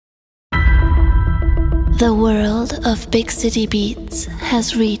The world of Big City Beats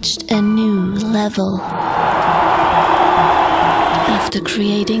has reached a new level. After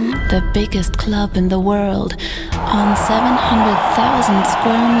creating the biggest club in the world on 700,000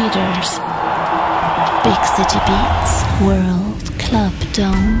 square meters, Big City Beats World Club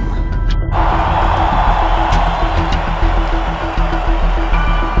Dome.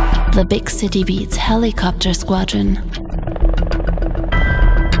 The Big City Beats Helicopter Squadron.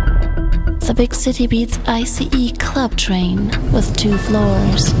 The Big City Beats ICE Club Train with 2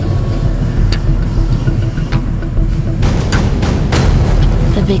 floors.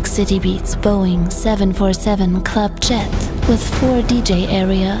 The Big City Beats Boeing 747 Club Jet with 4 DJ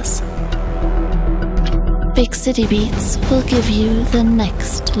areas. Big City Beats will give you the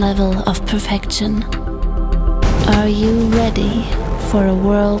next level of perfection. Are you ready for a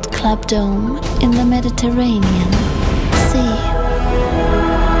World Club Dome in the Mediterranean Sea?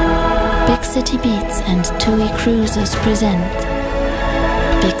 Big City Beats and TUI Cruises present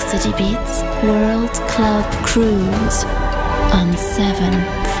Big City Beats World Club Cruise on 7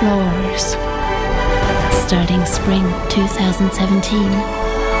 floors, starting spring 2017.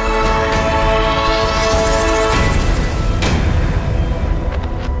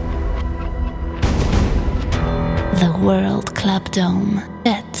 The World Club Dome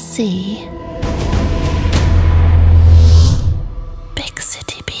at Sea.